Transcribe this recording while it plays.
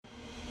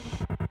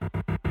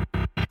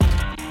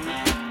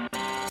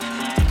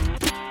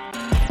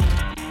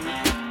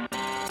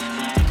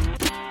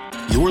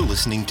You're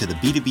listening to the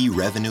B2B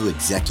Revenue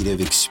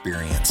Executive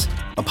Experience,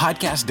 a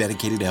podcast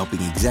dedicated to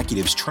helping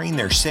executives train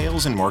their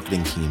sales and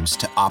marketing teams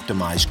to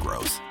optimize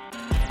growth.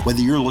 Whether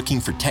you're looking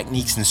for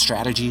techniques and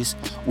strategies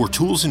or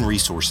tools and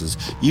resources,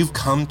 you've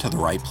come to the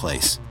right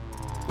place.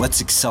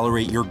 Let's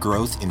accelerate your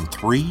growth in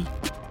 3,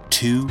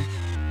 2,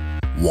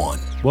 1.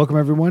 Welcome,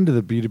 everyone, to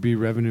the B2B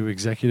Revenue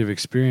Executive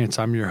Experience.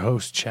 I'm your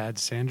host, Chad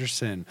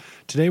Sanderson.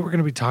 Today, we're going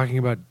to be talking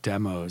about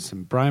demos,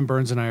 and Brian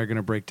Burns and I are going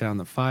to break down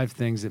the 5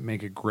 things that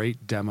make a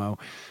great demo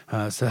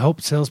to help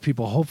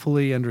salespeople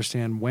hopefully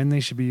understand when they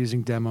should be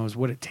using demos,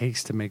 what it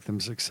takes to make them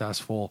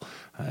successful,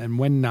 and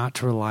when not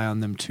to rely on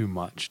them too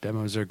much.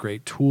 Demos are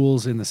great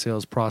tools in the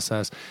sales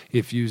process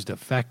if used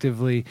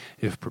effectively,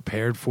 if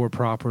prepared for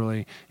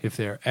properly, if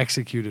they're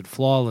executed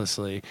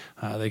flawlessly.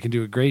 They can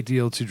do a great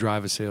deal to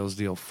drive a sales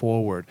deal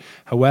forward.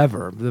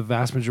 However, the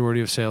vast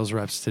majority of sales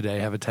reps today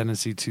have a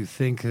tendency to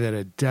think that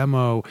a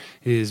demo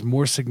is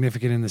more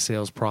significant in the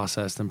sales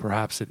process than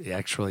perhaps it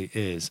actually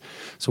is.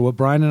 So what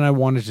Brian and I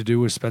wanted to do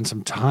was spend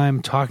some time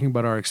talking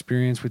about our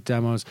experience with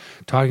demos,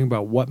 talking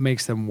about what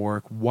makes them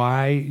work,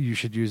 why you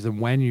should use them,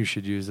 when you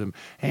should use them,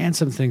 and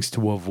some things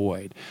to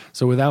avoid.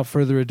 So without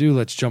further ado,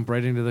 let's jump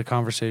right into the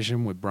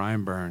conversation with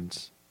Brian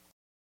Burns.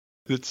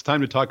 It's time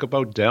to talk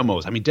about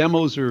demos. I mean,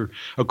 demos are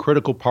a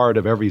critical part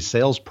of every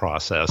sales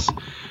process,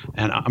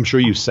 and I'm sure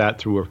you've sat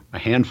through a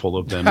handful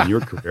of them in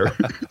your career.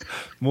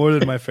 More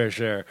than my fair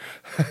share.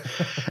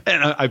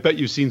 And I bet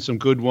you've seen some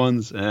good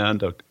ones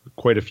and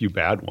quite a few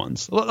bad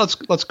ones. Let's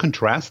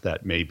contrast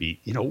that maybe.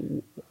 You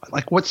know,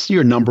 like what's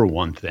your number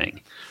one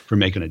thing for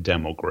making a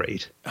demo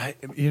great?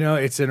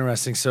 It's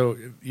interesting. So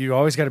you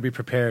always got to be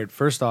prepared.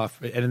 First off,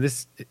 you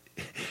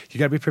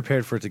got to be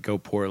prepared for it to go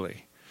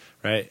poorly.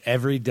 Right?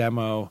 Every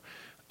demo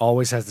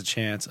always has the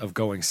chance of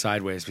going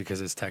sideways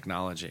because it's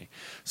technology.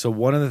 So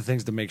one of the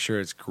things to make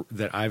sure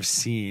that I've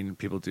seen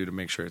people do to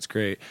make sure it's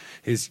great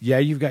is,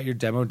 you've got your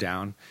demo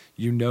down.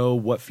 You know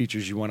what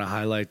features you want to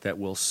highlight that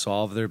will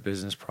solve their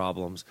business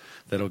problems,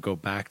 that'll go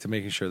back to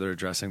making sure they're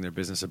addressing their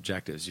business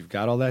objectives. You've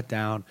got all that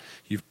down.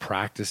 You've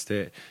practiced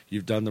it.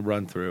 You've done the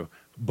run through,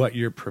 but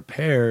you're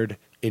prepared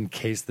in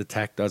case the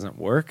tech doesn't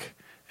work,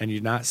 and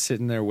you're not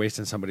sitting there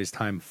wasting somebody's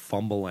time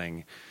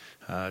fumbling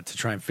to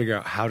try and figure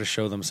out how to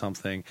show them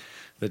something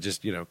that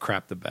just,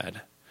 crap the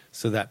bed.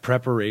 So that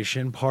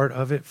preparation part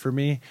of it for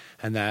me,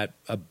 and that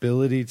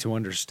ability to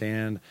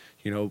understand,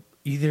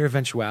 either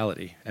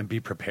eventuality and be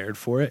prepared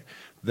for it,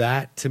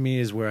 that to me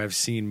is where I've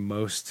seen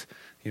most,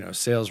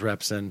 sales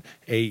reps and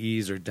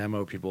AEs or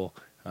demo people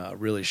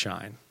really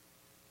shine.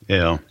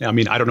 Yeah. I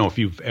mean, I don't know if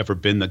you've ever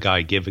been the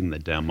guy giving the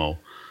demo,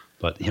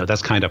 but,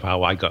 that's kind of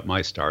how I got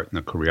my start in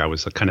the career. I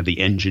was kind of the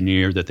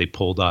engineer that they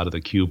pulled out of the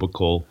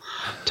cubicle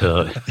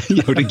to,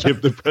 to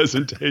give the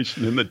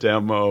presentation in the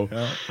demo,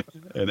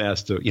 and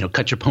asked to,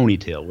 cut your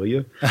ponytail, will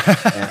you?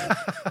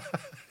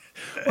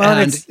 Well,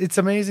 it's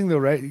amazing though,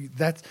 right?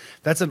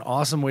 That's an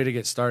awesome way to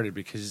get started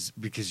because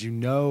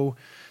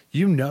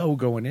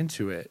going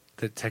into it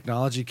that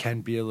technology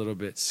can be a little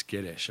bit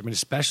skittish. I mean,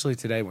 especially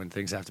today when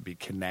things have to be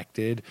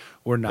connected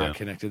or not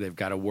connected, they've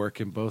got to work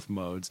in both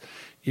modes.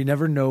 You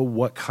never know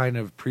what kind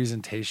of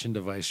presentation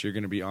device you're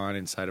going to be on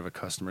inside of a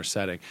customer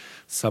setting.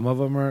 Some of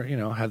them are,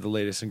 have the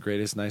latest and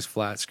greatest nice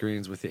flat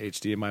screens with the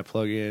HDMI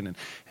plug-in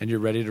and you're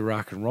ready to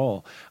rock and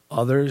roll.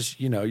 Others,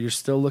 you're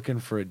still looking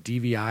for a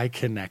DVI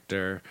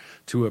connector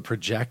to a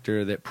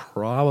projector that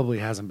probably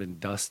hasn't been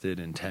dusted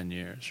in 10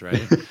 years,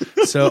 right?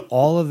 So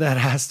all of that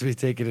has to be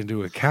taken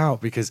into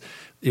account, because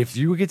if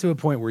you get to a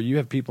point where you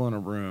have people in a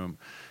room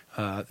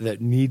that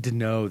need to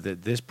know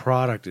that this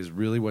product is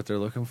really what they're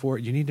looking for,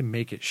 you need to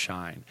make it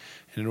shine.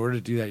 And in order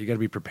to do that, you got to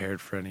be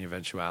prepared for any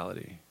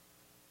eventuality.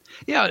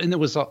 Yeah, and there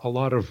was a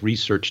lot of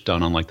research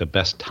done on like the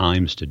best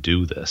times to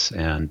do this.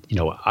 And,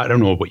 I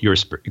don't know what your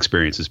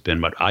experience has been,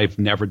 but I've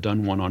never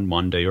done one on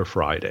Monday or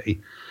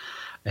Friday.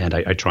 And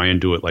I try and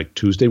do it like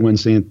Tuesday,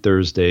 Wednesday, and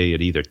Thursday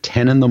at either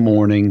 10 in the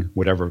morning,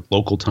 whatever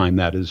local time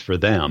that is for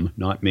them,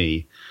 not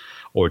me,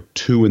 or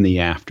 2 in the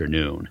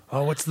afternoon.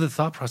 Oh, what's the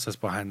thought process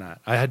behind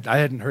that? I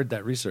hadn't heard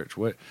that research.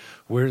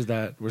 Where's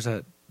that?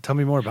 Tell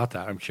me more about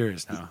that. I'm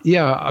curious now.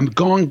 Yeah,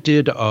 Gong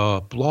did a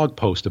blog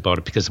post about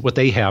it because what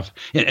they have,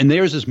 and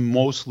theirs is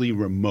mostly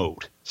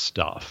remote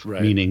stuff,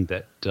 right. Meaning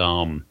that,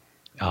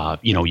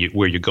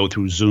 where you go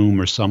through Zoom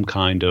or some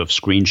kind of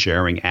screen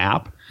sharing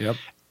app. Yep.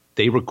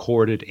 They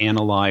record it,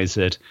 analyze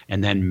it,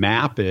 and then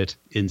map it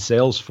in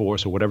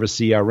Salesforce or whatever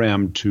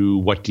CRM to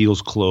what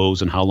deals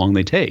close and how long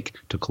they take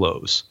to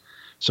close.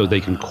 So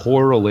they can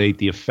correlate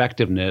the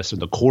effectiveness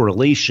and the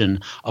correlation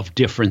of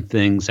different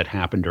things that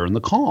happen during the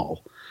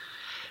call.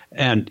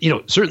 And,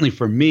 certainly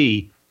for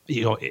me,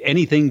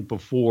 anything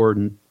before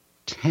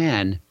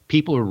 10,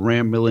 people are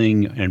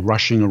rambling and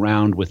rushing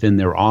around within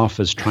their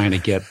office trying to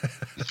get,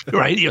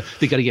 right?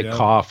 They got to get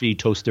coffee,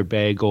 toast their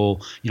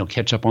bagel,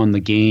 catch up on the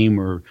game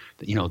or,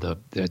 the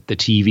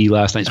TV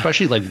last night,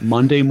 especially like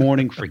Monday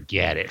morning,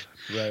 forget it.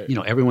 Right.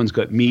 Everyone's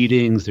got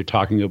meetings. They're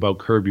talking about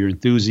Curb Your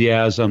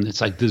Enthusiasm.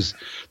 It's like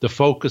the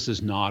focus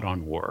is not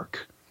on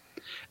work.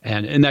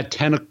 And in that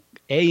 10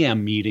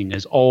 AM meeting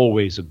is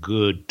always a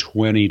good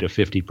 20 to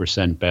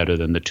 50% better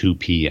than the 2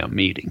 p.m.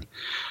 meeting.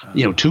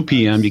 2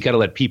 p.m., you got to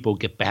let people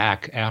get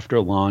back after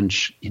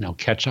lunch,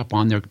 catch up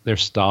on their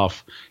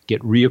stuff,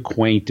 get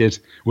reacquainted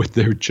with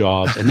their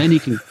jobs, and then you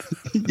can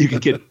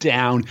get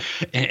down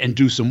and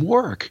do some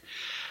work.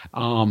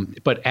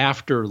 But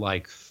after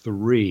like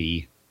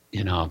 3,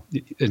 and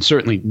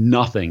certainly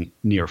nothing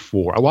near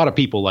 4. A lot of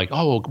people like,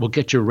 oh, we'll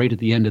get you right at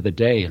the end of the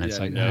day. And it's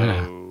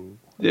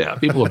yeah,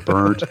 people are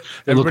burnt.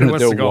 They're looking at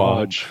their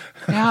watch.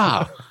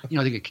 Yeah.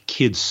 They get a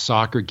kid's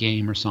soccer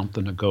game or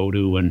something to go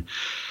to.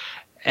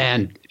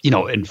 And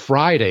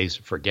Fridays,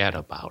 forget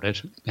about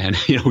it. And,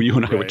 you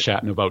and I were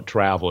chatting about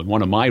travel. And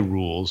one of my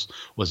rules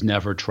was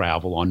never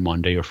travel on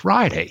Monday or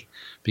Friday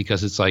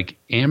because it's like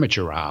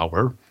amateur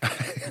hour.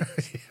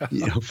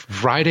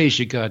 Fridays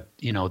you got,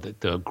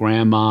 the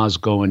grandmas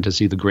going to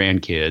see the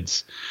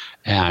grandkids.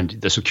 And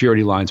the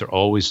security lines are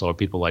always slow.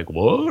 People are like,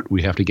 what?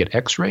 We have to get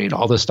x-rayed?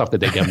 All this stuff that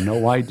they have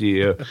no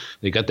idea.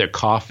 They got their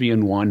coffee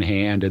in one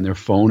hand and their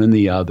phone in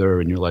the other.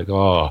 And you're like,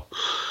 oh.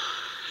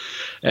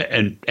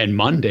 And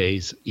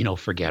Mondays,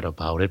 forget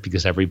about it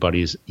because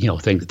everybody's,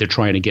 think that they're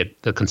trying to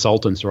get, the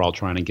consultants are all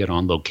trying to get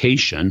on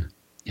location,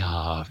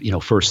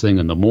 first thing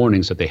in the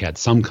morning so they had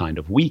some kind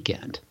of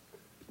weekend.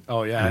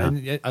 Oh, yeah.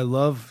 And I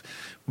love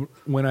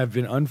when I've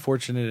been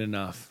unfortunate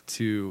enough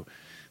to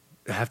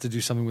have to do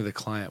something with a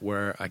client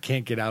where I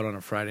can't get out on a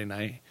Friday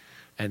night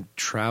and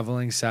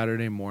traveling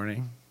Saturday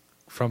morning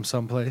from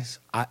someplace.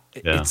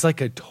 It's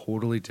like a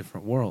totally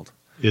different world.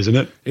 Isn't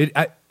it?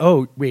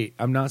 Wait,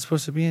 I'm not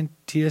supposed to be in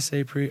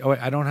TSA pre. Oh, wait,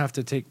 I don't have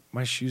to take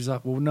my shoes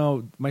off. Well,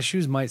 no, my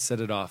shoes might set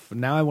it off.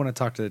 Now I want to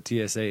talk to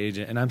the TSA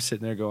agent, and I'm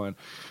sitting there going,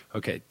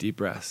 okay, deep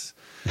breaths.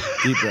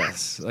 Deep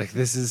breaths. Like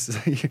this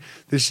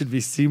should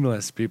be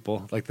seamless,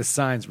 people. Like the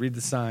signs, read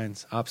the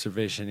signs,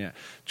 observation. Yeah.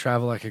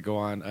 Travel I could go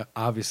on.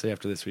 Obviously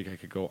after this week I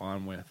could go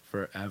on with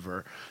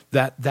forever.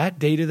 That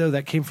data though,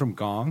 that came from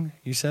Gong,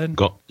 you said?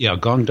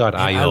 Gong.io.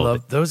 I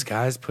love those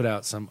guys put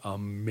out some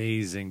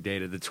amazing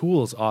data. The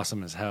tool is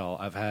awesome as hell.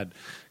 I've had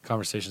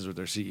conversations with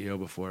their CEO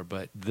before,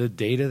 but the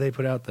data they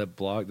put out, the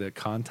blog, the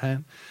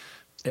content,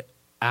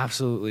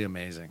 absolutely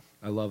amazing.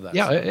 I love that.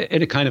 Yeah,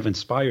 and it kind of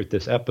inspired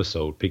this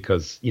episode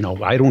because,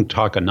 I don't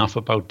talk enough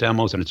about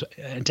demos,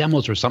 and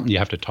demos are something you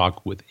have to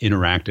talk with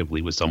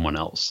interactively with someone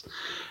else,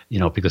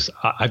 because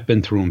I've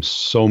been through them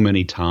so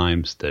many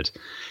times that,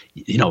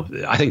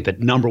 I think the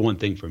number one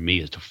thing for me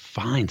is to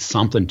find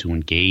something to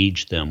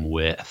engage them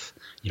with.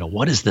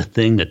 What is the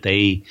thing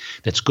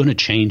that's going to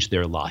change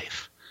their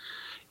life?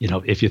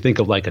 If you think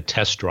of like a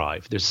test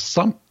drive, there's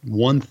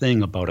one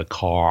thing about a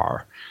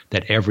car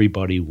that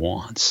everybody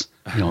wants.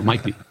 It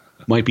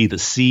might be the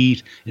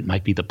seat, it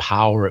might be the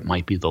power, it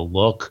might be the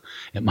look,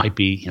 it might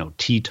be,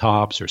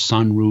 T-tops or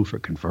sunroof or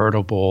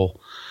convertible.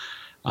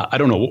 I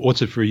don't know.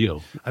 What's it for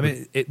you? I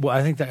mean,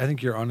 I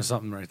think you're onto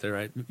something right there,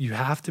 right? You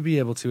have to be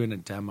able to, in a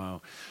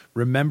demo,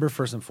 remember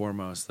first and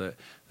foremost that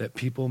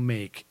people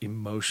make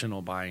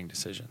emotional buying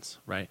decisions,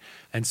 right?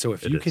 And so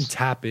if you can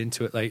tap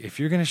into it, like if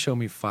you're going to show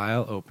me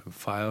file open,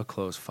 file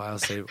close, file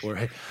save, or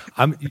hey,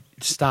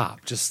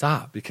 just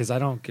stop because I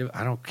don't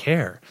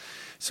care.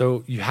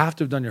 So you have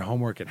to have done your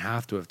homework and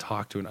have to have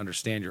talked to and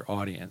understand your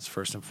audience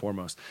first and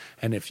foremost.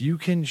 And if you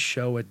can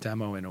show a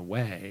demo in a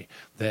way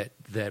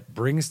that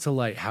brings to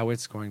light how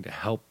it's going to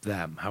help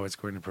them, how it's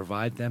going to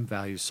provide them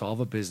value,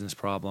 solve a business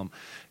problem,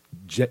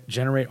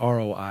 generate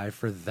ROI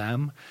for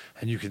them,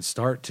 and you can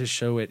start to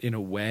show it in a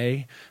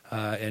way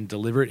and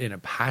deliver it in a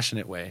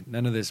passionate way.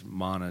 None of this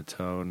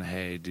monotone,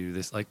 hey, do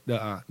this. Like,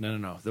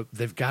 no.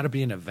 They've got to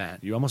be an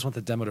event. You almost want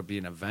the demo to be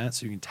an event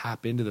so you can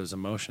tap into those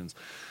emotions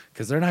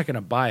because they're not going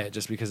to buy it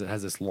just because it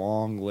has this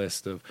long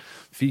list of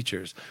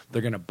features.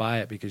 They're going to buy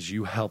it because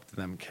you helped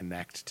them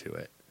connect to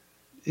it.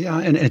 Yeah,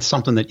 and it's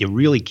something that you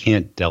really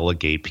can't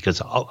delegate because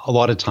a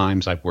lot of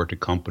times I've worked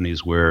at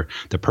companies where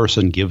the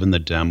person given the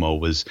demo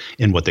was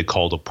in what they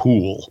called a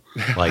pool,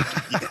 like,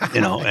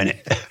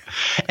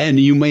 and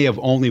you may have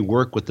only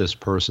worked with this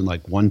person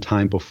like one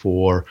time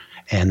before,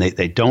 and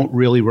they don't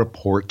really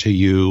report to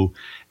you,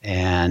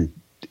 and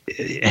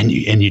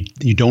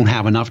you don't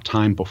have enough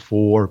time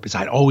before, because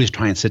I'd always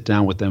try and sit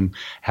down with them,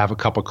 have a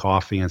cup of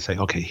coffee and say,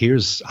 okay,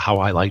 here's how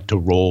I like to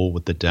roll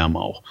with the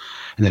demo.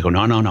 And they go,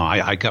 no,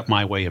 I got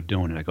my way of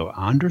doing it. I go,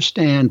 I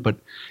understand, but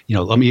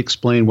let me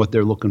explain what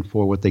they're looking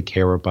for, what they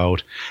care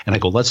about. And I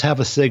go, let's have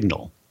a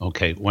signal.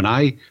 Okay, when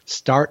I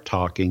start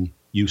talking,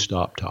 you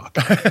stop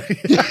talking.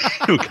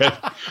 Okay.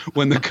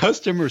 When the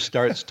customer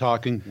starts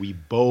talking, we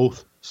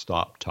both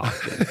stop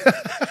talking.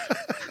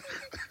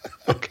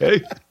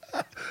 Okay.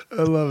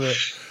 I love it.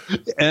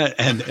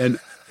 And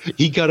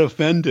he got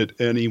offended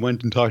and he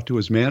went and talked to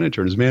his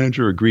manager, and his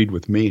manager agreed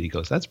with me. And he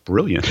goes, that's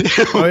brilliant.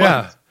 Oh,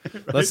 yeah. Right?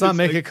 Let's not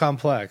make it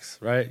complex,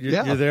 right?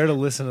 You're there to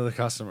listen to the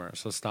customer,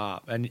 so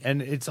stop. And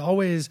it's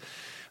always,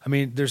 I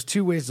mean, there's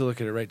two ways to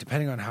look at it, right?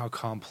 Depending on how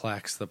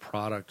complex the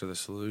product or the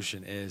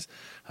solution is.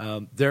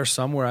 There are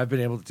some where I've been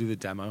able to do the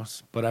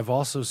demos, but I've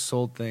also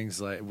sold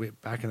things like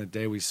back in the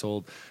day, we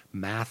sold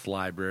math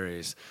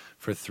libraries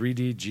for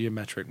 3D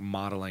geometric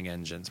modeling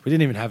engines. We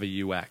didn't even have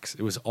a UX.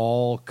 It was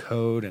all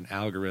code and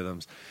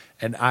algorithms.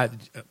 And I'm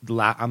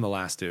the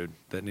last dude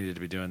that needed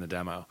to be doing the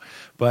demo.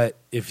 But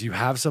if you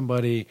have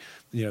somebody,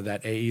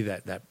 that AE,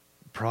 that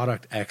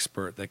product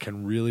expert that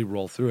can really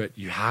roll through it,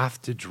 you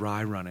have to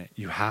dry run it.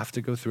 You have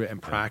to go through it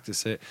and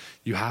practice it.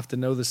 You have to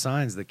know the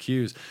signs, the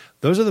cues.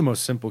 Those are the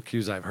most simple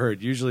cues I've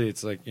heard. Usually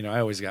it's like, I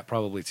always got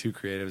probably too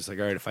creative. It's like,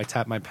 all right, if I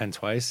tap my pen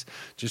twice,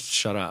 just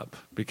shut up,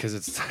 because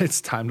it's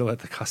time to let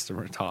the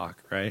customer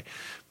talk, right?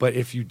 But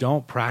if you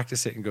don't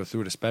practice it and go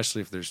through it,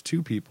 especially if there's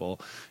two people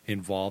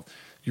involved,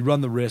 you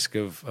run the risk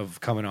of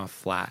coming off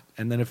flat.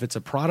 And then if it's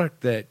a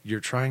product that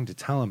you're trying to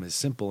tell them is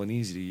simple and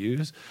easy to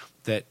use,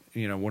 that,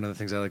 one of the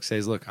things I like to say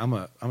is, look, I'm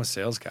a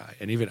sales guy,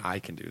 and even I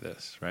can do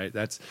this, right?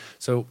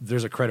 So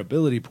there's a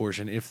credibility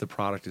portion if the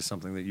product is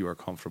something that you are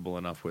comfortable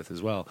enough with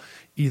as well.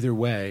 Either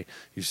way,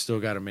 you still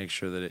got to make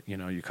sure that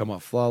you come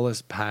off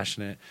flawless,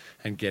 passionate,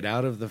 and get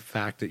out of the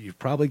fact that you've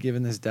probably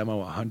given this demo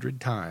 100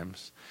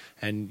 times,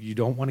 and you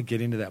don't want to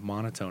get into that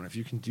monotone. If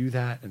you can do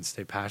that and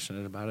stay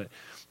passionate about it,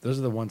 those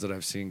are the ones that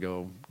I've seen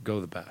go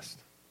the best.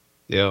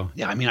 Yeah.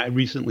 I mean, I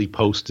recently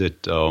posted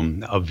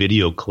a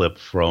video clip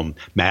from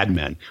Mad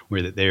Men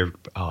where they're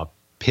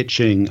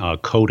pitching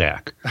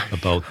Kodak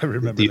about. I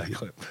remember that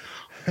clip.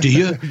 Do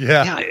you?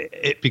 Yeah.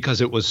 Because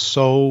it was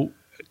so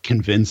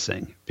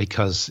convincing.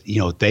 Because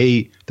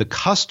the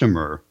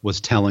customer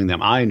was telling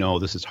them, "I know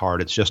this is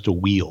hard. It's just a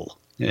wheel."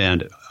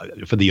 And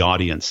for the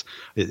audience,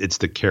 it's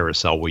the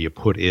carousel where you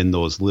put in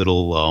those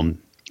little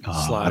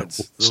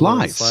slides.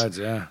 Slides,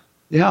 yeah.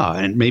 Yeah,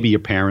 and maybe your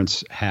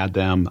parents had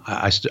them.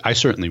 I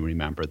certainly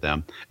remember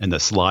them. And the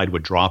slide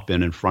would drop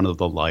in front of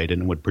the light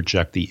and would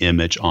project the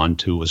image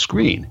onto a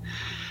screen.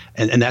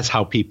 And that's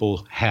how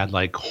people had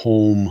like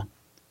home,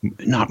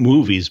 not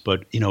movies,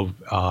 but,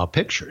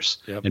 pictures.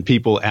 Yep. And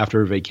people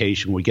after a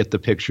vacation would get the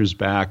pictures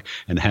back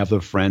and have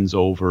their friends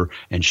over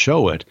and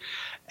show it.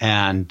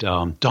 And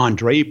Don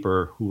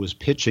Draper, who was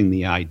pitching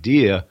the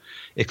idea,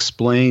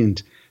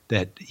 explained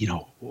that,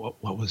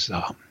 what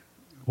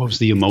was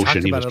the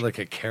emotion? He talked about it like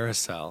a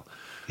carousel.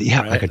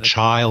 Yeah, right? like a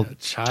child.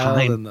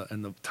 And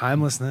the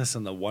timelessness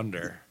and the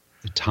wonder.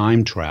 The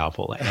time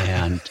travel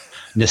and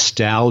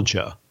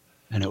nostalgia.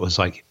 And it was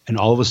like, and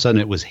all of a sudden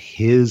it was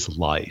his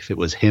life. It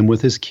was him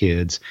with his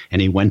kids.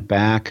 And he went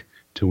back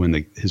to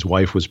when his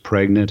wife was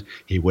pregnant.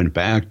 He went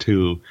back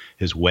to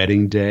his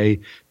wedding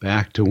day,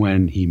 back to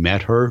when he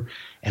met her.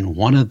 And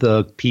one of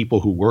the people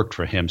who worked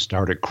for him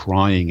started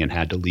crying and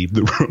had to leave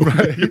the room.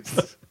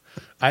 Right.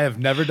 I have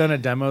never done a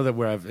demo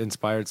where I've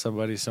inspired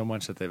somebody so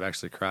much that they've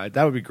actually cried.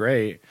 That would be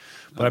great.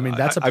 But I mean,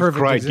 that's a perfect I've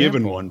cried example.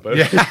 giving one, but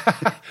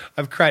yeah.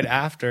 I've cried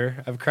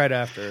after.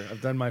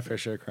 I've done my fair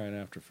share of crying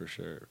after for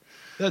sure.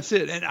 That's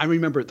it. And I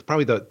remember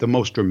probably the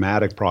most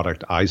dramatic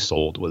product I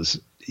sold was,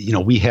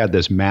 we had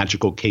this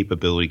magical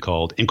capability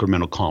called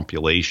incremental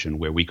compilation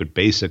where we could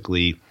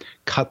basically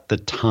cut the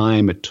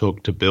time it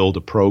took to build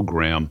a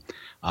program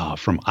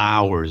from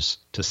hours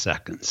to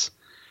seconds.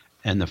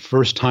 And the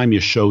first time you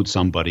showed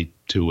somebody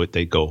to it,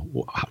 they go,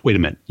 wait a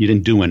minute, you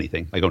didn't do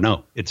anything. I go,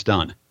 no, it's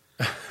done.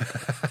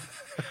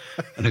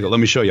 And I go, let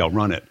me show you, I'll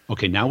run it.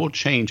 Okay, now we'll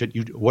change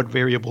it. What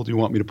variable do you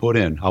want me to put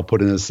in? I'll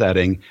put in a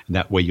setting, and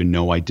that way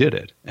I did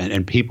it.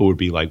 And people would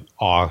be like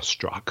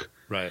awestruck.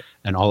 Right.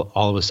 And all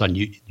of a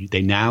sudden,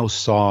 they now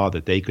saw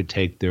that they could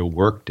take their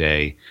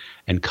workday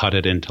and cut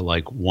it into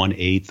like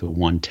 1/8 or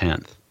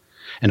 1/10.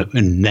 And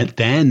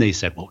then they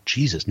said, well,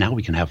 Jesus, now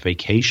we can have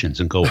vacations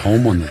and go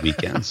home on the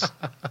weekends.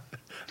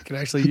 I can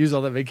actually use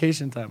all that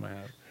vacation time I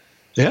have.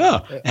 Yeah.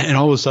 And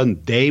all of a sudden,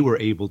 they were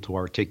able to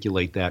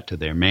articulate that to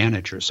their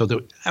manager. So,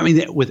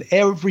 with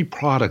every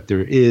product,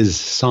 there is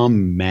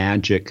some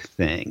magic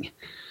thing.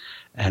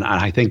 And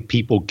I think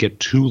people get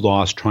too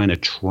lost trying to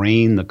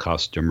train the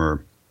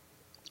customer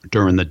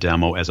during the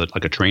demo as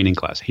like a training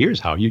class. Here's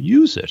how you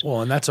use it.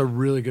 Well, and that's a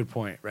really good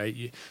point,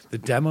 right? The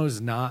demo is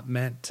not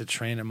meant to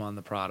train them on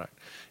the product.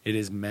 It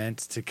is meant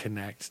to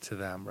connect to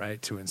them, right?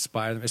 To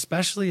inspire them,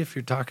 especially if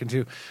you're talking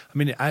to,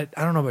 I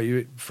don't know about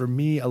you. For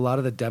me, a lot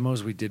of the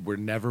demos we did were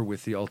never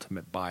with the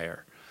ultimate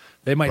buyer.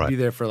 They might be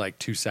there for like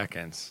 2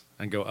 seconds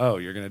and go, oh,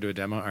 you're going to do a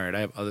demo? All right,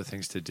 I have other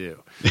things to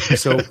do.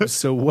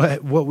 So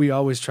what we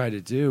always try to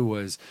do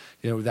was,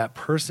 that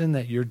person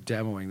that you're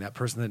demoing, that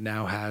person that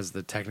now has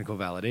the technical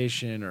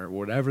validation or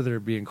whatever they're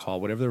being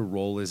called, whatever their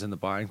role is in the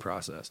buying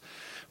process,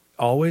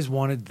 always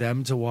wanted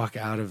them to walk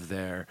out of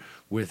there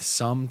with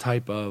some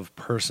type of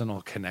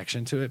personal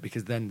connection to it,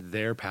 because then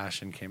their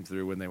passion came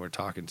through when they were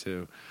talking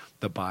to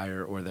the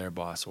buyer or their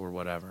boss or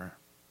whatever.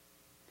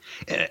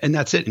 And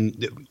that's it.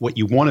 And what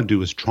you want to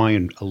do is try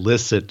and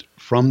elicit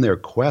from their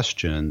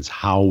questions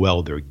how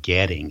well they're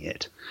getting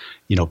it.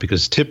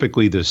 Because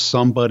typically there's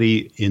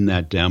somebody in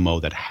that demo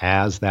that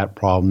has that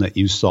problem that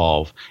you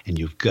solve, and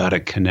you've got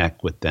to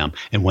connect with them.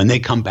 And when they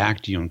come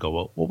back to you and go,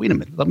 well, wait a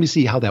minute, let me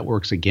see how that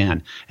works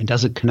again. And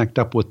does it connect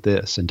up with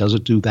this? And does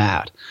it do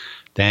that?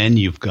 Then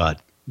you've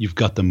got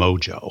the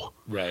mojo.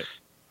 Right.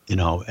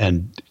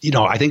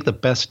 I think the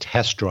best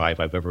test drive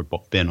I've ever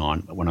been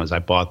on I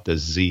bought the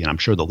Z, and I'm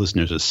sure the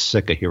listeners are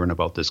sick of hearing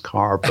about this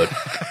car, but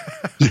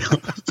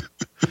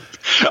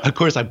of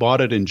course I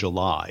bought it in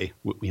July,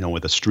 where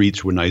the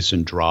streets were nice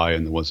and dry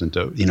and there wasn't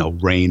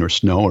rain or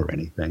snow or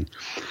anything,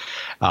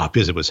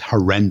 because it was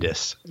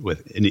horrendous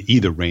in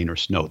either rain or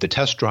snow. The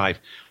test drive,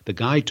 the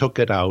guy took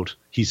it out.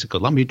 He said,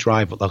 let me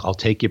drive. I'll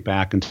take you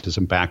back into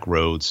some back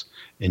roads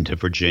into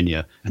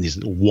Virginia, and these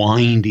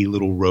windy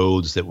little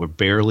roads that were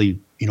barely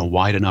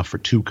wide enough for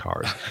two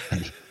cars.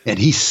 And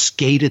he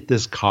skated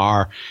this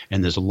car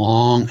and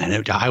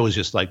I was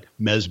just like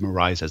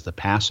mesmerized as the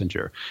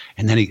passenger.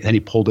 And then he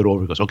pulled it over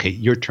and goes, okay,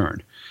 your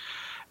turn.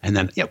 And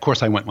then, of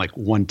course, I went like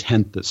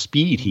 1/10 the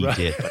speed he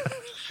did.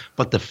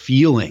 But the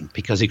feeling,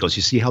 because he goes,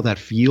 you see how that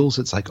feels?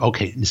 It's like,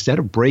 okay, instead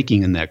of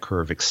braking in that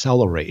curve,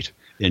 accelerate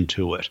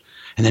into it.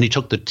 And then he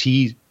took the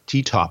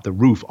T-top, the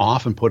roof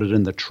off, and put it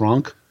in the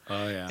trunk.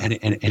 Oh, yeah.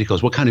 And he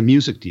goes, what kind of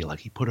music do you like?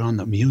 He put on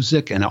the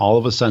music, and all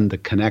of a sudden the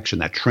connection,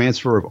 that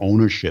transfer of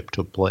ownership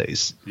took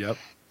place. Yep.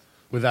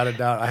 Without a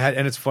doubt.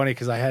 And it's funny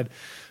because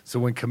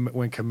when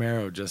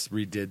Camaro just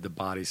redid the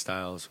body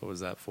styles, what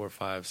was that, 4,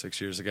 5, 6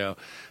 years ago,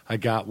 I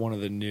got one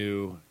of the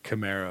new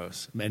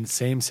Camaros, and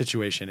same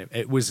situation.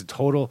 It was a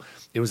total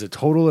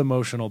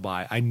emotional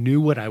buy. I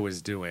knew what I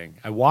was doing.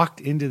 I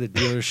walked into the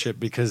dealership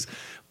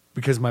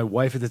because my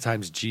wife at the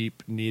time's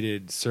Jeep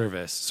needed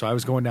service. So I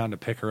was going down to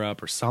pick her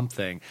up or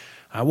something.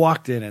 I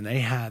walked in and they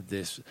had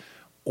this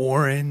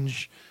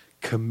orange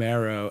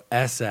Camaro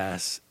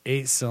SS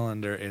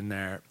 8-cylinder in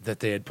there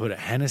that they had put a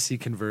Hennessy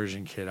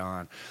conversion kit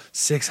on,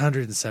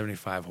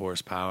 675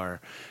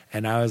 horsepower.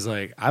 And I was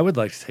like, I would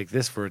like to take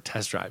this for a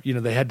test drive.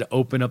 They had to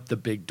open up the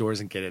big doors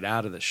and get it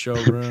out of the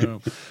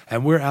showroom.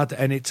 And we're out there,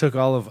 and it took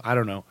all of,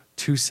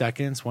 2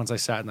 seconds once I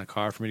sat in the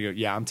car for me to go,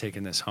 yeah, I'm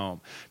taking this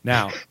home.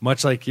 Now,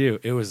 much like you,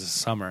 it was the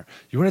summer.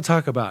 You want to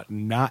talk about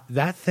not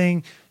that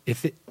thing,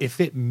 if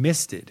it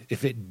misted,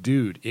 if it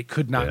dude, it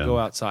could not go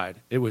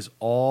outside. It was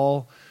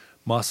all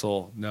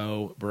muscle,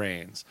 no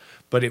brains.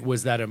 But it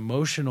was that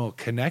emotional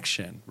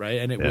connection, right?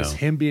 And it was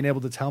him being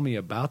able to tell me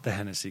about the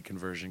Hennessy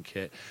conversion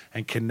kit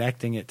and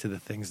connecting it to the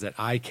things that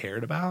I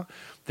cared about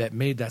that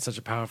made that such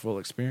a powerful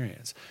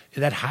experience.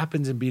 That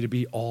happens in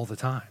B2B all the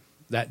time.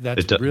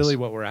 That's really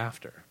what we're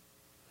after.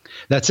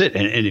 That's it.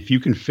 And if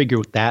you can figure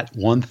that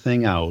one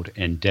thing out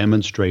and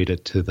demonstrate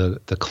it to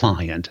the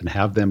client and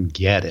have them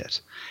get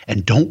it,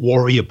 and don't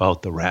worry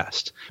about the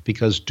rest,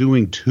 because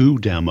doing 2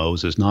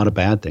 demos is not a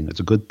bad thing. It's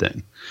a good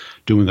thing.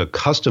 Doing a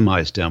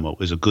customized demo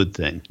is a good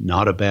thing,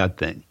 not a bad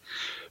thing.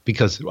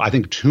 Because I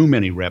think too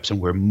many reps, and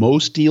where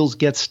most deals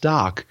get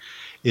stuck,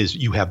 is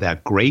you have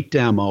that great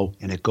demo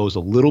and it goes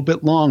a little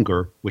bit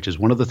longer, which is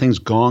one of the things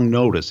Gong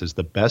noticed is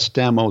the best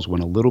demos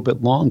went a little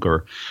bit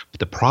longer. But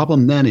the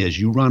problem then is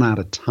you run out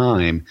of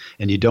time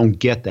and you don't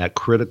get that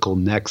critical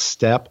next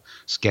step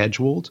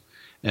scheduled.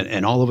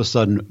 And all of a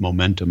sudden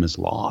momentum is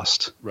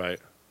lost. Right.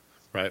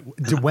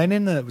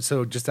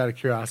 So just out of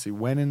curiosity,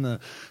 when in the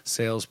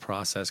sales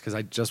process, because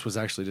I just was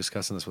actually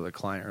discussing this with a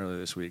client earlier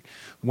this week,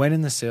 when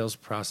in the sales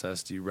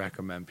process do you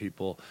recommend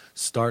people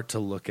start to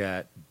look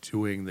at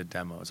doing the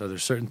demos? Are there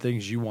certain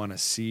things you want to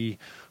see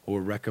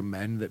or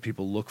recommend that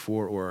people look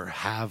for or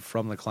have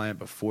from the client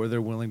before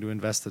they're willing to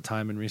invest the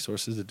time and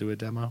resources to do a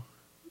demo?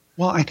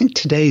 Well, I think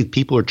today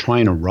people are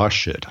trying to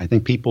rush it. I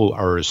think people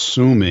are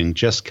assuming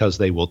just because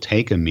they will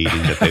take a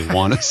meeting that they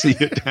want to see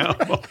a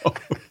demo.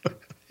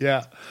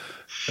 Yeah.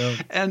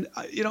 And,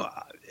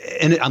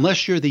 and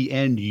unless you're the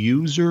end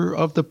user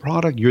of the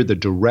product, you're the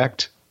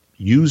direct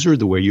user,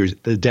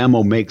 the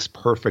demo makes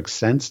perfect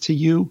sense to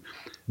you,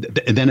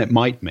 then it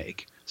might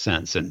make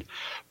sense.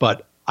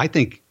 But I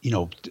think,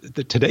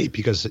 today,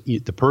 because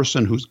the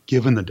person who's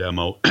given the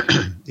demo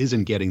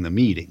isn't getting the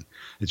meeting,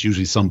 it's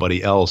usually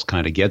somebody else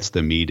kind of gets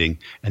the meeting,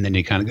 and then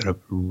you kind of got to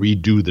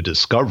redo the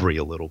discovery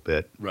a little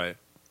bit. Right.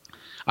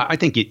 I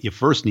think you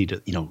first need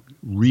to,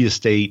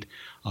 reestate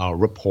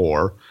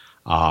rapport.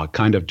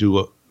 Kind of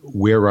do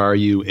where are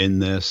you in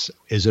this?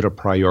 Is it a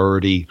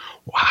priority?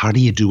 How do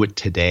you do it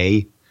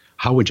today?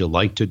 How would you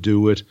like to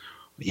do it?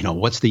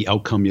 What's the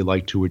outcome you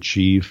like to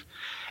achieve?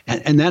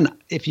 And then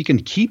if you can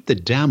keep the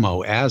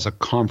demo as a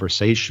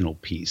conversational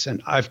piece,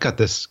 and I've got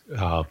this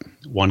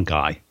one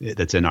guy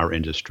that's in our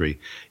industry,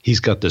 he's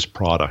got this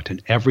product,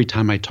 and every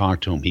time I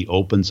talk to him, he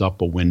opens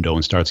up a window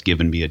and starts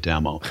giving me a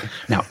demo.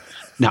 Now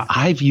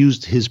I've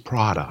used his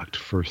product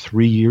for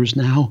 3 years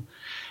now.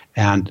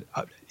 And,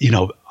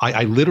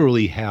 I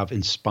literally have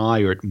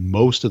inspired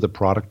most of the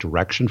product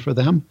direction for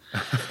them.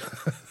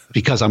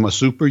 because I'm a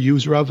super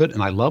user of it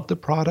and I love the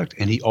product,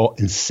 and he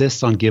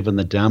insists on giving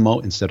the demo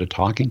instead of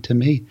talking to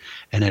me.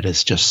 And it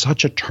is just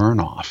such a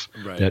turnoff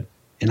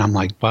and I'm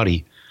like,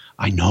 buddy,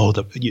 I know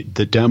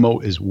the demo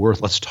is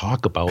worth, let's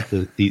talk about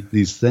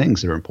these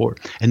things that are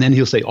important. And then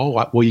he'll say, oh,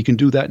 well, you can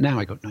do that now.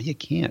 I go, no, you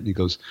can't. And he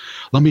goes,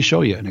 let me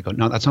show you. And I go,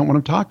 no, that's not what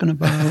I'm talking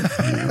about.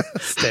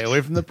 Stay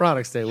away from the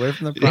product. Stay away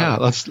from the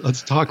product. Yeah,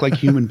 let's talk like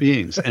human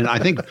beings. And I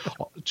think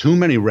too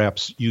many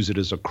reps use it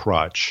as a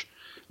crutch,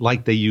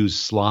 like they use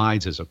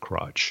slides as a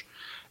crutch.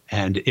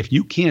 And if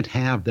you can't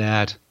have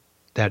that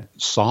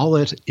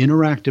solid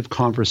interactive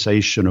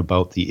conversation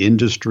about the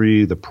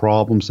industry, the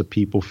problems that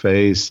people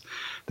face,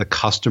 the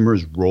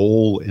customer's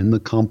role in the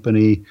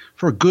company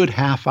for a good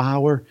half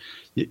hour,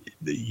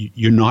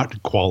 you're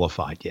not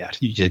qualified yet.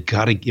 You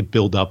got to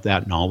build up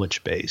that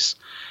knowledge base.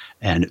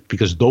 And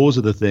because those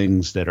are the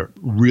things that are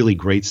really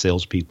great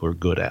salespeople are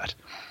good at.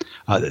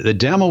 The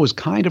demo is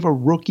kind of a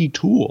rookie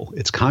tool.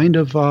 It's kind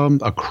of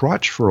a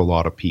crutch for a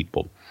lot of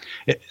people.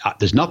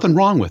 There's nothing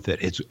wrong with it.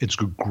 It's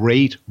a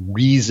great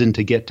reason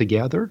to get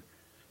together.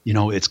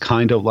 It's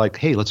kind of like,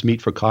 hey, let's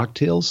meet for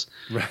cocktails.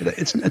 Right.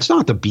 It's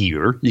not the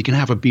beer. You can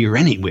have a beer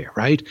anywhere,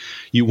 right?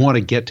 You want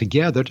to get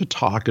together to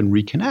talk and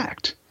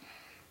reconnect.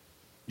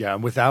 Yeah,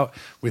 and without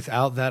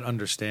that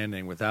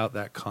understanding, without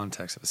that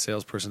context, if a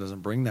salesperson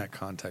doesn't bring that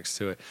context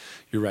to it,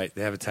 you're right.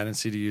 They have a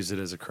tendency to use it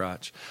as a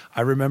crutch.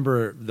 I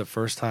remember the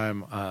first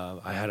time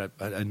I had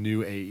a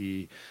new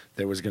AE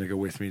that was going to go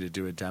with me to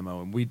do a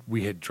demo, and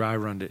we had dry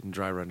runned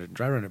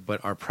it,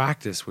 but our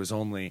practice was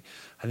only,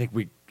 I think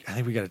we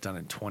got it done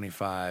in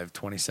 25,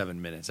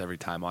 27 minutes every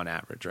time on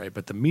average, right?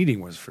 But the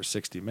meeting was for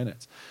 60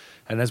 minutes.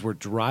 And as we're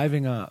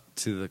driving up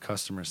to the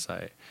customer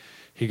site,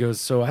 he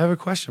goes, so I have a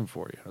question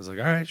for you. I was like,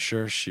 all right,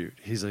 sure, shoot.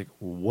 He's like,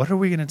 what are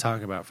we going to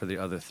talk about for the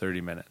other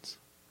 30 minutes?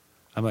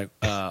 I'm like,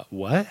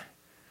 what?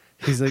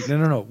 He's like,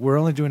 no, we're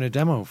only doing a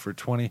demo for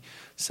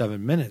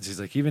 27 minutes. He's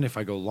like, even if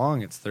I go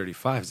long, it's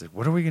 35. He's like,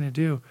 what are we going to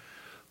do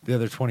the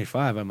other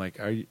 25? I'm like,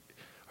 are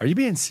you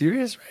being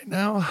serious right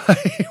now?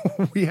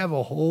 We have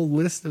a whole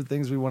list of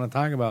things we want to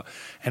talk about.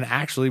 And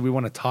actually, we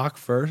want to talk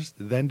first,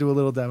 then do a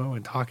little demo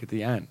and talk at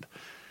the end.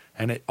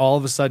 And all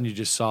of a sudden, you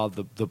just saw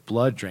the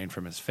blood drain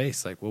from his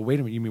face. Like, well, wait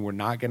a minute. You mean we're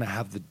not going to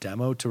have the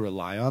demo to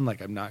rely on?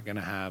 Like, I'm not going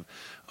to have,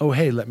 oh,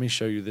 hey, let me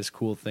show you this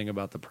cool thing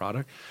about the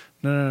product.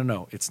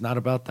 No. It's not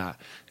about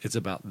that. It's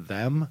about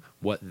them,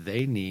 what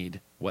they need,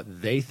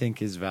 what they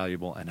think is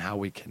valuable, and how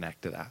we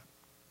connect to that.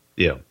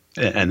 Yeah.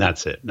 And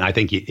that's it. And I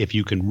think if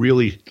you can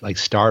really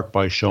start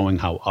by showing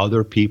how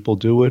other people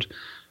do it,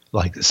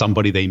 like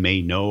somebody they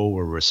may know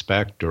or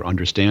respect or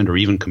understand or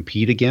even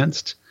compete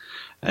against,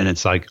 and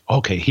it's like,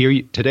 okay,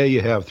 today you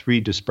have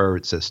 3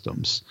 disparate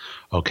systems.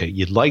 Okay,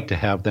 you'd like to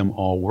have them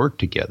all work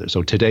together.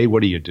 So today,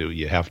 what do?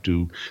 You have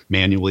to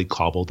manually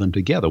cobble them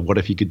together. What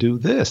if you could do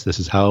this? This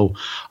is how,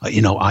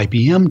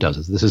 IBM does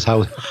it. This is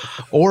how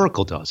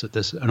Oracle does it.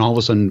 And all of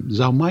a sudden, this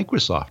is how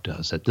Microsoft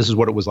does it. This is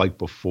what it was like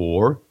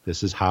before.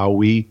 This is how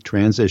we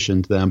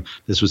transitioned them.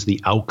 This was the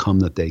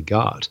outcome that they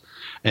got.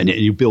 And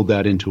you build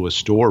that into a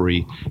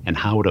story and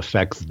how it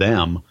affects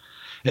them.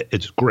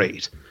 It's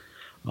great.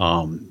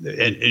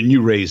 And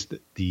you raised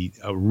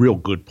a real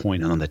good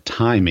point on the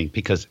timing,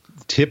 because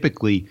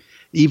typically,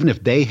 even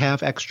if they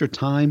have extra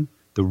time,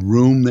 the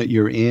room that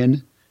you're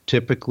in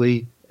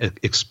typically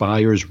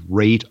expires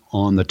right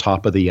on the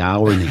top of the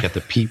hour, and you get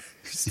the people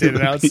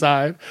standing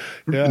outside,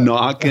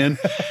 knocking,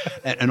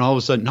 and all of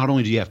a sudden, not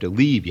only do you have to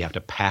leave, you have to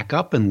pack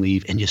up and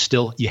leave, and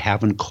you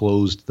haven't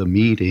closed the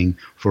meeting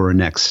for a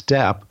next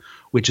step,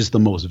 which is the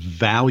most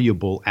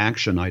valuable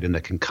action item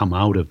that can come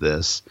out of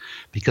this.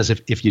 Because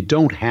if you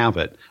don't have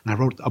it, and I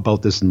wrote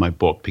about this in my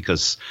book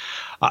because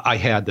I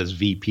had this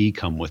VP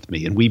come with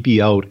me, and we'd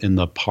be out in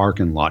the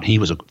parking lot. He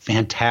was a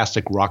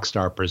fantastic rock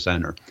star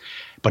presenter,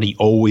 but he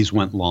always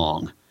went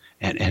long.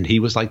 And he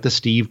was like the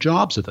Steve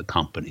Jobs of the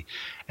company.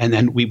 And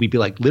then we'd be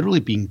like literally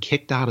being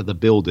kicked out of the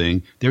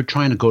building. They're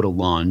trying to go to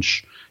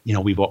lunch.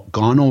 We've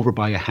gone over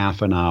by a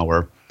half an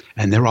hour.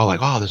 And they're all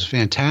like, oh, this is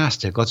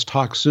fantastic. Let's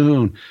talk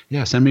soon.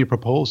 Yeah, send me a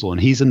proposal. And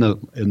he's in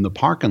the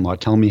parking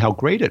lot telling me how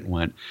great it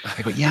went.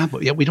 I go, yeah,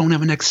 but we don't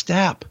have a next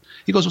step.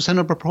 He goes, well, send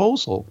a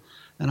proposal.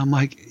 And I'm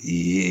like,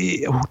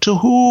 to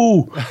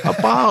who?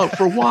 About?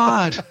 For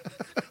what?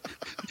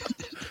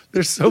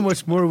 There's so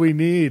much more we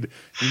need.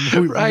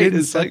 We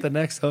didn't set the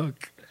next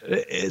hook.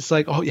 It's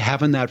like,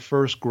 having that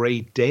first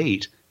great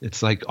date.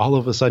 It's like all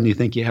of a sudden you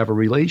think you have a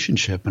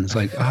relationship. And it's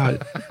like,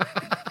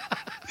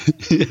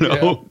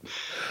 Yeah.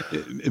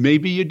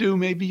 Maybe you do,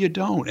 maybe you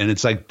don't. And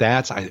it's like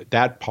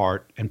that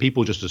part, and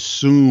people just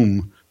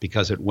assume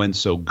because it went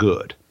so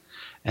good.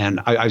 And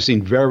I've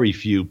seen very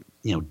few,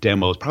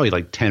 demos, probably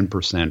like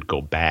 10%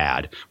 go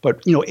bad.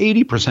 But,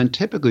 80%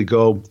 typically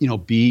go,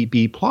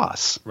 B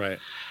plus. Right.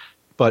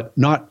 But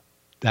not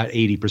that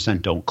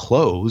 80% don't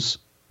close,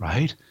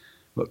 right?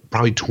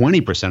 probably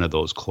 20% of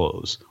those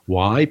close.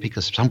 Why?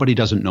 Because somebody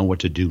doesn't know what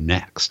to do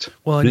next.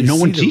 Well, and no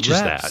one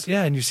teaches reps, that.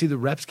 Yeah, and you see the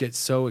reps get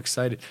so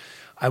excited.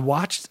 I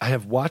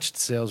have watched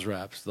sales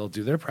reps. They'll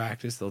do their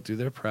practice, they'll do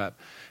their prep,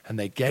 and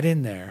they get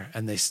in there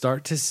and they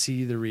start to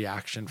see the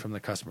reaction from the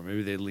customer.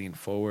 Maybe they lean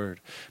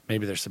forward.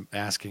 Maybe they're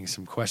asking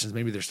some questions.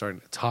 Maybe they're starting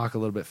to talk a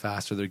little bit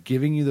faster. They're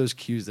giving you those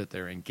cues that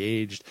they're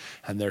engaged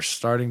and they're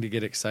starting to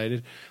get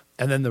excited.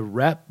 And then the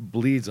rep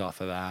bleeds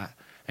off of that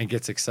and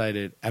gets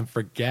excited and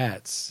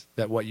forgets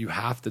that what you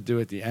have to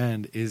do at the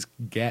end is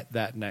get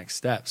that next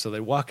step. So they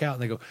walk out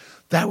and they go,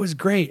 that was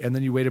great. And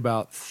then you wait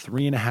about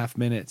 3.5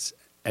 minutes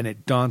and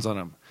it dawns on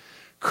them,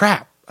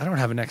 crap, I don't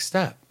have a next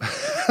step.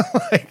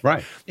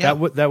 Right. Yeah.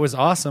 That was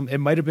awesome. It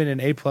might have been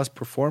an A+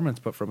 performance,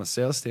 but from a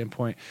sales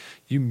standpoint,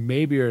 you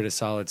maybe are at a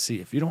solid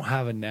C. If you don't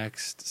have a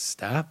next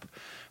step,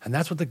 and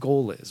that's what the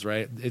goal is,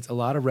 right? It's a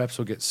lot of reps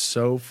will get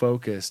so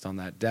focused on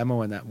that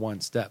demo and that one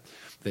step,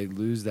 they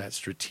lose that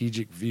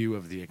strategic view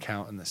of the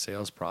account and the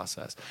sales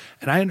process.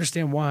 And I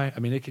understand why. I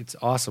mean, it's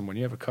awesome when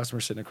you have a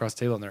customer sitting across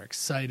the table and they're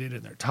excited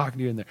and they're talking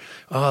to you and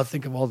they're,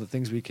 think of all the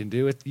things we can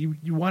do.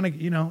 You want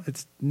to,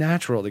 it's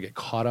natural to get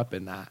caught up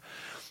in that.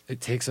 It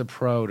takes a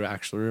pro to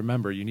actually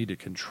remember you need to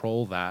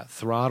control that,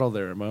 throttle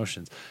their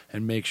emotions,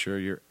 and make sure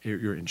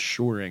you're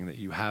ensuring that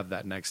you have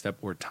that next step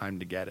or time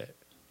to get it.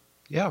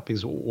 Yeah,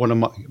 because one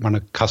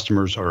of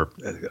customers, or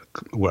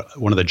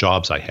one of the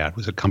jobs I had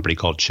was a company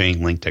called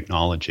Chainlink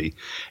Technology,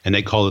 and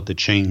they call it the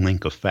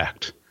Chainlink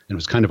effect. And it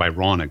was kind of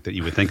ironic that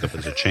you would think of it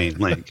as a chain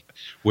link,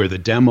 where the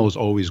demos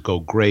always go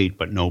great,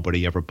 but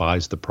nobody ever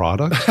buys the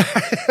product.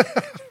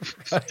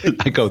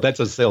 I go, that's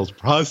a sales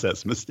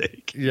process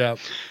mistake. Yeah.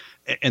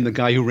 And the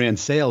guy who ran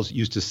sales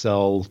used to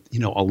sell,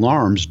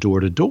 alarms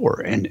door to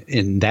door. And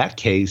in that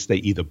case, they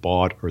either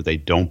bought or they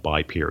don't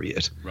buy,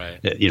 period. Right.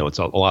 It's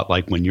a lot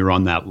like when you're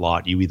on that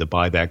lot, you either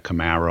buy that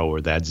Camaro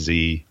or that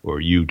Z or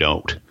you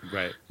don't.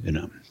 Right.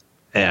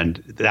 And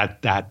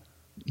that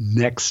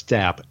next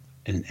step,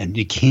 and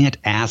you can't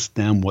ask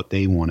them what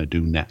they want to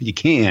do now. You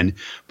can,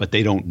 but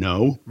they don't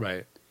know.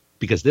 Right.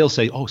 Because they'll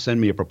say, send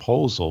me a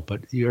proposal,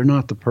 but you're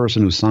not the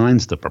person who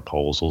signs the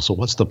proposal. So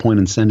what's the point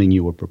in sending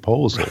you a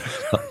proposal?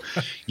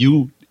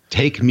 You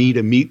take me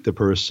to meet the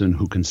person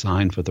who can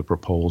sign for the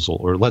proposal,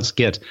 or let's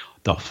get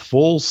the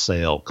full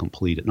sale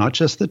completed, not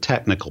just the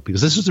technical,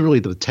 because this is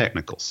really the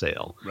technical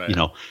sale. Right.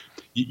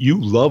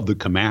 You love the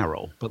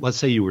Camaro, but let's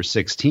say you were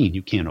 16,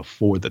 you can't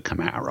afford the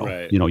Camaro.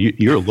 Right.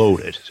 You're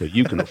loaded, so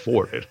you can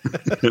afford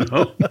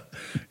it.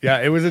 Yeah,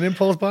 it was an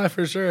impulse buy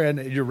for sure.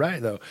 And you're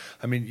right, though.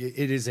 I mean,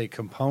 it is a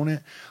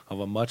component of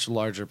a much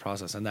larger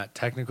process. And that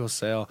technical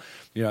sale,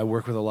 I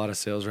work with a lot of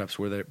sales reps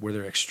where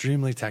they're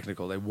extremely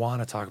technical. They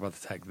want to talk about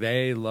the tech.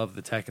 They love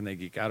the tech and they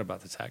geek out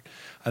about the tech.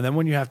 And then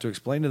when you have to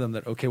explain to them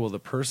that, okay, well, the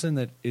person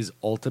that is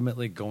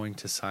ultimately going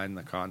to sign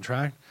the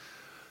contract,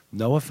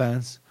 no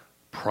offense,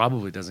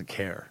 probably doesn't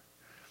care.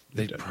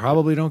 They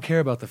probably don't care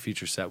about the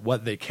feature set.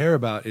 What they care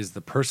about is the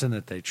person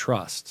that they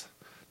trust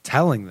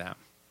telling them,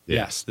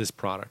 yes, this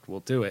product will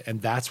do it.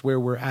 And that's where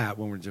we're at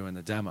when we're doing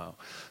the demo.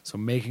 So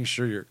making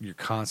sure you're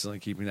constantly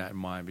keeping that in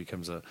mind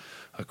becomes a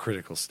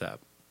critical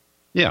step.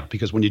 Yeah,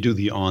 because when you do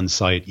the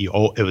on-site,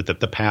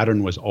 the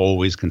pattern was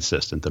always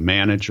consistent. The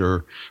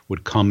manager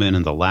would come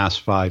in the last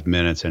 5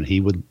 minutes, and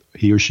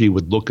he or she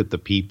would look at the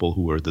people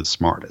who were the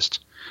smartest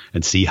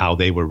and see how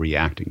they were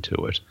reacting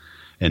to it.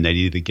 And they'd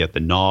either get the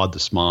nod, the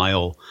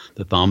smile,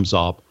 the thumbs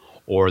up,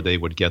 or they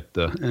would get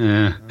the,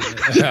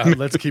 Yeah,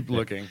 let's keep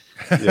looking.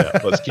 Yeah,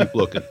 let's keep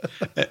looking.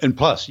 And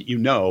plus,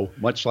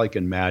 much like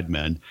in Mad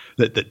Men,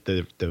 that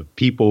the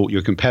people,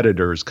 your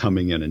competitors,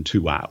 coming in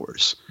 2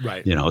 hours.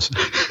 Right.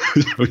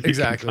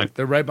 Exactly.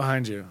 They're right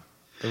behind you.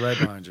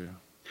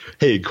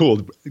 Hey,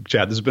 cool,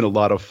 Chad. This has been a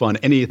lot of fun.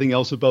 Anything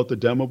else about the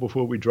demo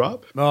before we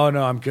drop? Oh,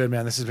 no, I'm good,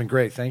 man. This has been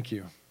great. Thank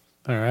you.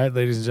 All right,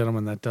 ladies and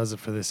gentlemen, that does it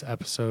for this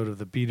episode of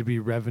the B2B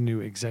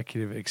Revenue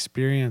Executive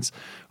Experience.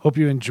 Hope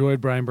you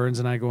enjoyed Brian Burns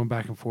and I going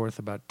back and forth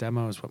about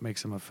demos, what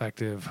makes them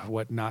effective,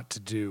 what not to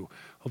do.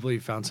 Hopefully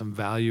you found some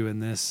value in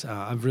this.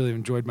 I've really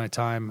enjoyed my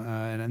time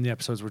and in the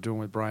episodes we're doing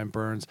with Brian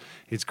Burns.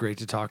 It's great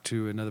to talk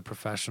to another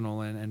professional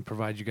and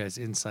provide you guys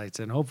insights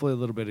and hopefully a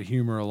little bit of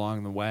humor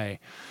along the way.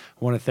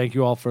 I want to thank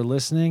you all for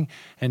listening.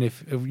 And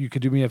if you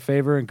could do me a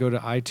favor and go to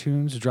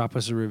iTunes, drop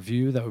us a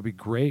review, that would be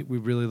great. We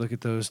really look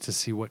at those to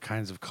see what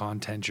kinds of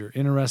content you're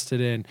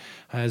interested in,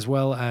 as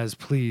well as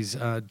please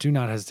do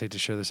not hesitate to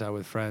share this out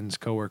with friends,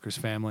 coworkers,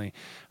 family,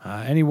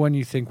 anyone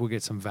you think will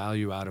get some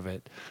value out of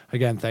it.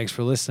 Again, thanks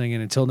for listening.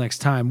 And until next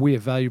time, we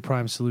at Value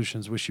Prime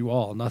Solutions wish you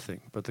all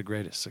nothing but the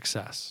greatest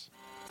success.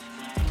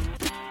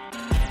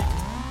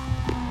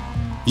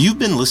 You've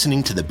been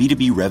listening to the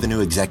B2B Revenue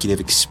Executive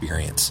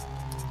Experience.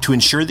 To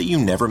ensure that you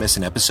never miss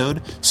an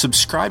episode,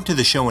 subscribe to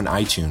the show in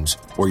iTunes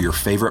or your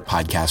favorite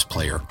podcast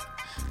player.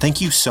 Thank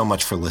you so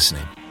much for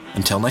listening.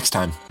 Until next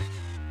time.